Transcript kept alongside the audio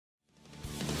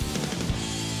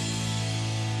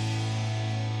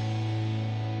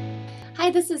Hi,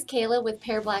 this is Kayla with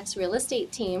Pehr Black's real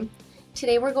estate team.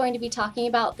 Today we're going to be talking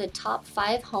about the top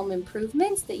 5 home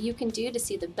improvements that you can do to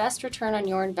see the best return on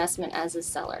your investment as a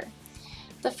seller.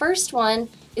 The first one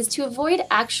is to avoid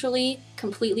actually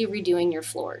completely redoing your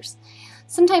floors.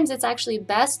 Sometimes it's actually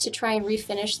best to try and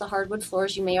refinish the hardwood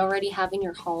floors you may already have in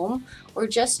your home, or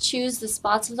just choose the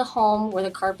spots of the home where the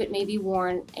carpet may be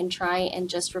worn and try and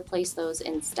just replace those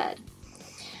instead.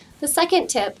 The second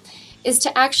tip is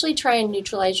to actually try and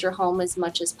neutralize your home as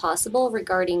much as possible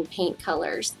regarding paint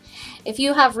colors. If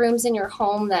you have rooms in your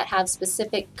home that have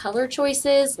specific color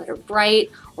choices that are bright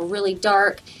or really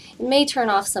dark, it may turn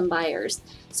off some buyers.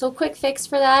 So a quick fix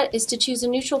for that is to choose a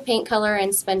neutral paint color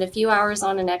and spend a few hours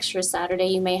on an extra Saturday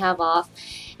you may have off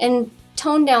and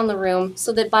tone down the room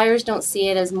so that buyers don't see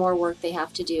it as more work they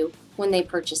have to do when they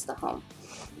purchase the home.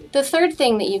 The third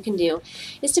thing that you can do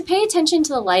is to pay attention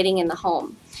to the lighting in the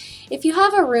home. If you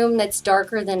have a room that's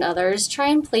darker than others, try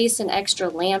and place an extra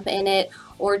lamp in it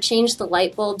or change the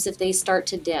light bulbs if they start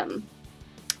to dim.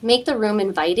 Make the room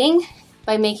inviting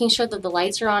by making sure that the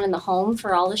lights are on in the home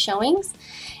for all the showings,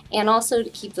 and also to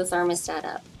keep the thermostat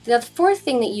up. The fourth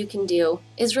thing that you can do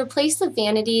is replace the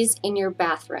vanities in your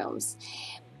bathrooms.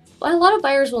 A lot of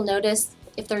buyers will notice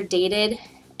if they're dated,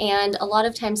 and a lot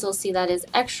of times they'll see that as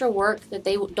extra work that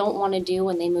they don't want to do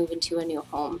when they move into a new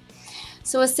home.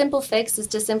 So a simple fix is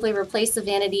to simply replace the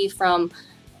vanity from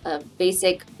a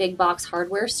basic big box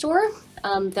hardware store.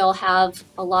 They'll have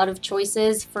a lot of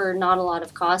choices for not a lot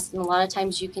of cost, and a lot of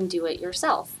times you can do it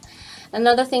yourself.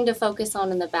 Another thing to focus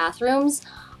on in the bathrooms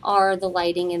are the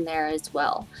lighting in there as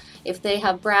well. If they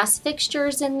have brass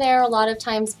fixtures in there, a lot of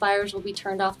times buyers will be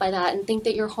turned off by that and think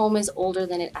that your home is older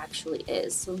than it actually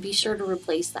is. So be sure to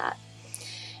replace that.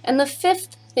 And the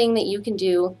fifth thing that you can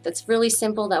do that's really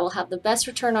simple that will have the best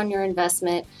return on your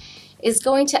investment is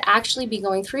going to actually be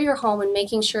going through your home and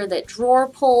making sure that drawer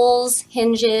pulls,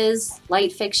 hinges,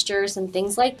 light fixtures, and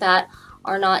things like that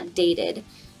are not dated.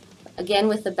 Again,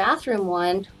 with the bathroom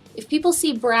one, if people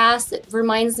see brass, it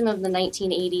reminds them of the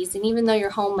 1980s, and even though your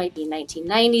home might be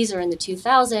 1990s or in the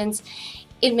 2000s,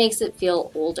 it makes it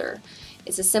feel older.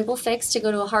 It's a simple fix to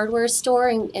go to a hardware store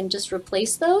and just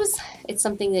replace those. It's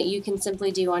something that you can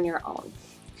simply do on your own.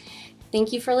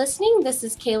 Thank you for listening. This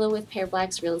is Kayla with Pehr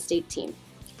Black's real estate team.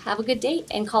 Have a good day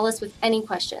and call us with any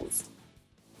questions.